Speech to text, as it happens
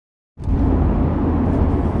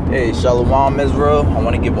Hey, Shalom Israel. I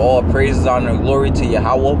want to give all praises, honor, and glory to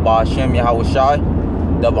Yahweh, Ba'ashem, Yahweh Shai.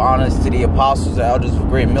 Double honors to the apostles and elders of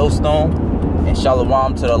Great Millstone. And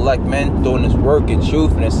Shalom to the elect men doing this work in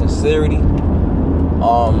truth and in sincerity.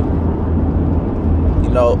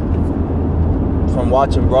 From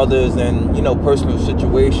watching brothers and, personal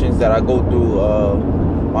situations that I go through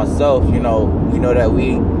myself, we know that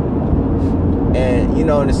we, and, in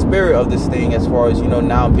the spirit of this thing, as far as,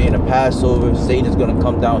 now being a Passover, Satan is going to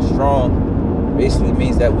come down strong. Basically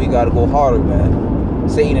means that we got to go harder, man.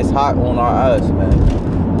 Satan is hot on our ass,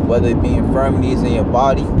 man. Whether it be infirmities in your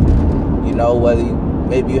body, whether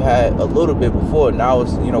maybe you had a little bit before, now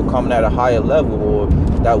it's, coming at a higher level, or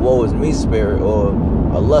that woe is me spirit, or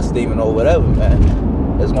a lust demon, or whatever, man.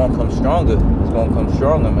 It's going to come stronger. It's going to come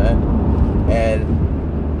stronger, man. And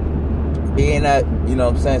being that,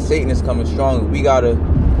 Satan is coming stronger, we got to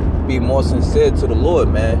be more sincere to the Lord,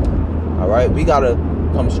 man. All right? We got to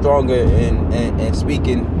come stronger in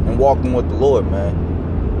speaking and walking with the Lord, man.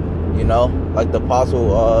 Like the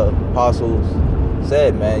apostles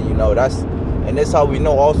said, man, and that's how we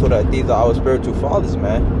know also that these are our spiritual fathers,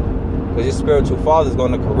 man. Because your spiritual father is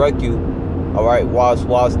going to correct you, all right,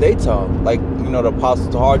 while it's daytime. Like, the Apostle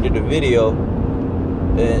Tahar did a video,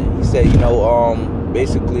 and he said,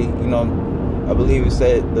 basically, I believe he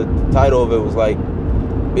said the title of it was like,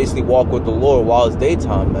 basically walk with the Lord while it's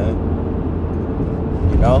daytime, man.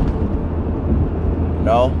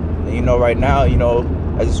 And right now,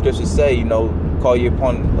 as the scriptures say, call you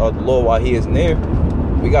upon the Lord while he is near.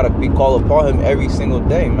 We got to be called upon him every single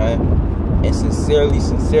day, man. And sincerely,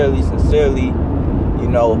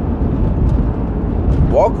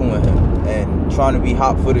 walking with him and trying to be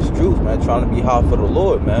hot for this truth, man. Trying to be hot for the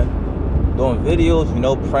Lord, man. Doing videos,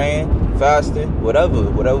 praying, fasting,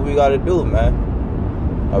 whatever we got to do, man.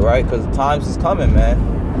 All right, because the times is coming, man.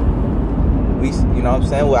 We,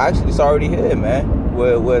 well, actually, it's already here, man.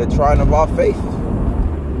 We're the trying of our faith.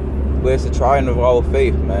 Where's the trying of our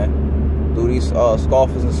faith, man? Through these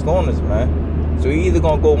scoffers and stoners, man. So you're either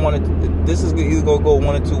gonna go this is either gonna go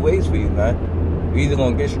one or two ways for you, man. You're either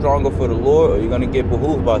gonna get stronger for the Lord, or you're gonna get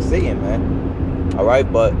behooved by Satan, man. All right,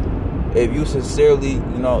 but if you sincerely,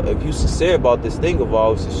 if you sincere about this thing of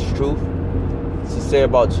ours, it's truth, sincere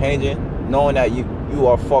about changing, knowing that you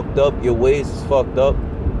are fucked up, your ways is fucked up,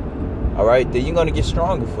 all right, then you're gonna get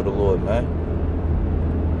stronger for the Lord, man.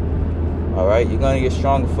 All right, you're gonna get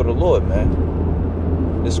stronger for the Lord, man.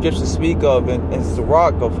 The scriptures speak of in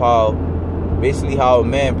Sirach of how basically how a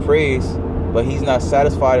man prays, but he's not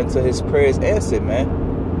satisfied until his prayer is answered, man.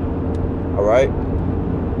 All right.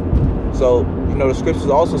 So, the scriptures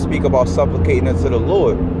also speak about supplicating unto the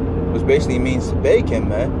Lord, which basically means to beg him,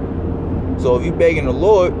 man. So if you begging the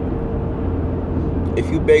Lord,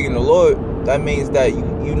 that means that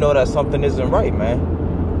you know that something isn't right, man.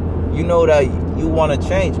 You know that you want to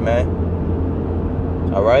change, man.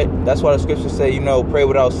 All right, that's why the scriptures say, pray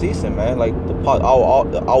without ceasing, man. Like our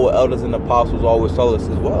elders and apostles always tell us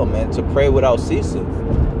as well, man, to pray without ceasing.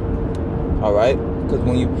 All right, because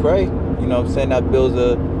when you pray, that builds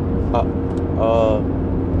a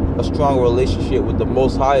strong relationship with the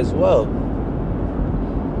Most High as well.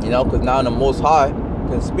 Because now the Most High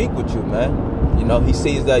can speak with you, man. He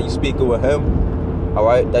sees that you speaking with him. All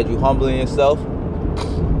right, that you humbling yourself.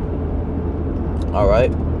 All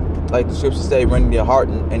right. Like the scriptures say, rending your heart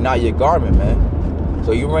and not your garment, man.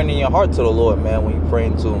 So you rending your heart to the Lord, man, when you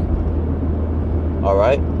praying to him. All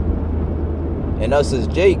right. And us as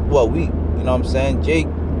Jake, Jake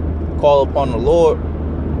call upon the Lord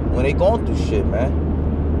when they going through shit, man.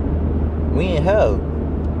 We in hell,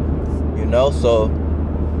 so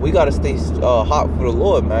we got to stay hot for the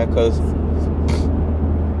Lord, man, because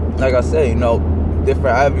like I said,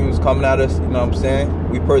 different avenues coming at us,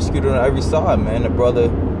 we persecuted on every side, man. The brother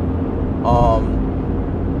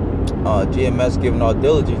GMS giving our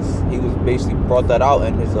diligence, he was basically brought that out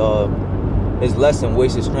in his lesson,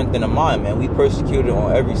 wasted strength in the mind, man. We persecuted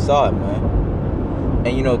on every side, man.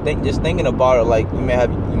 And just thinking about it, like you may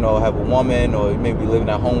have have a woman, or you may be living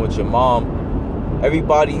at home with your mom.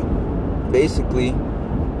 Everybody basically,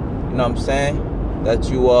 that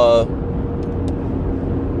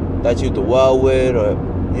you dwell with, or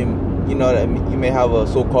that you may have a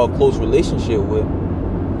so-called close relationship with.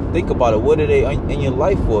 Think about it. What are they in your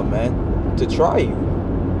life for, man? To try you.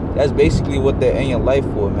 That's basically what they're in your life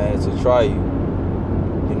for, man. To try you.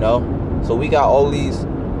 So we got all these,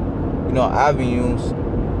 avenues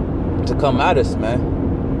to come at us, man.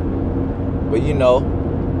 But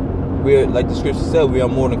we're, like the scripture said, we are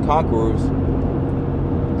more than conquerors.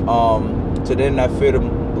 To them that fear the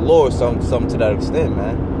Lord, some to that extent,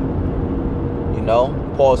 man.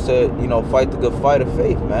 Paul said, you know, fight the good fight of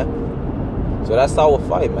faith, man. So that's our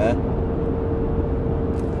fight, man.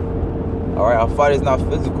 All right, our fight is not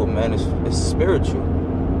physical, man. It's spiritual.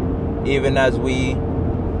 Even as we,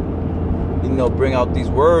 you know, bring out these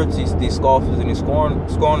words, these scoffers and these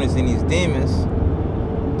scorners and these demons,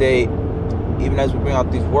 even as we bring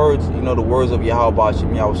out these words, you know, the words of Yahweh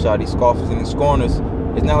Ba'ashem Yahushua, these scoffers and these scorners,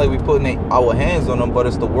 it's not like we're putting our hands on them, but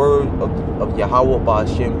it's the word of Yahweh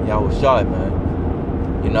Ba'ashem Yahushua,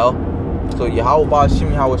 man. You know? So Yahweh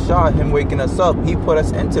Ba'ashem Yahushua, him waking us up, he put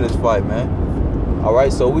us into this fight, man. All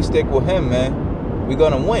right, so we stick with him, man. We're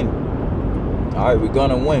going to win. All right, we're going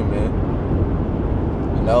to win, man.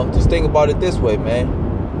 You know, just think about it this way, man.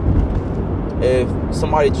 If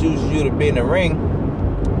somebody chooses you to be in the ring,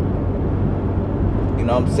 you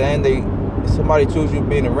know what I'm saying? Somebody chooses you to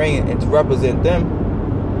be in the ring and to represent them,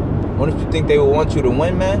 wouldn't you think they would want you to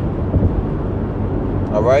win, man?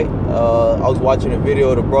 All right. I was watching a video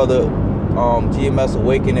of the brother GMS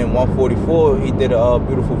Awakening 144. He did a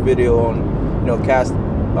beautiful video on, you know,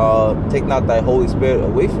 take not thy Holy Spirit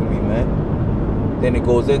away from me, man. Then it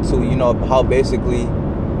goes into, you know, how basically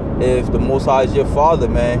if the Most High is your father,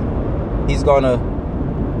 man,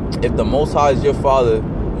 if the Most High is your father, you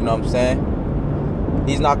know what I'm saying,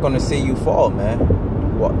 he's not going to see you fall, man.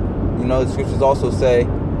 Well, you know, the scriptures also say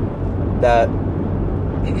that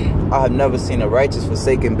I have never seen a righteous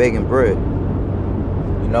forsaken begging bread.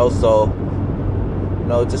 You know, so, you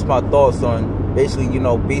know, just my thoughts on basically, you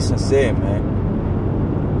know, be sincere, man.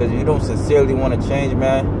 Because if you don't sincerely want to change,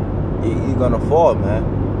 man, you're going to fall, man.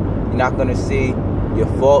 You're not going to see your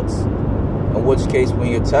faults, in which case when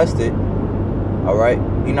you're tested, all right,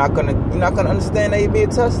 you're not gonna understand that you're being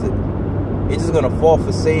tested. You're just gonna fall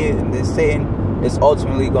for Satan, and then Satan is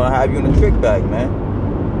ultimately gonna have you in a trick bag,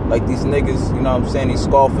 man. Like these niggas, you know what I'm saying, these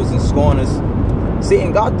scoffers and scorners,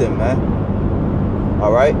 Satan got them, man.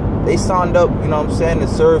 All right, they signed up, you know what I'm saying, to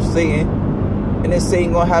serve Satan, and then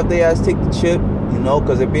Satan gonna have their ass take the chip, you know,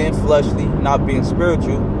 because they're being fleshly, not being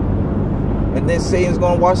spiritual, and then Satan's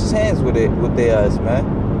gonna wash his hands with their ass, man.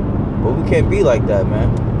 But we can't be like that,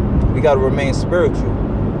 man. We got to remain spiritual.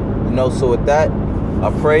 You know, so with that, I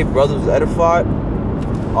pray brothers edified.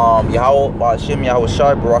 Yahweh Ba'ashem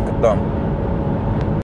Yahushua Barak Atham.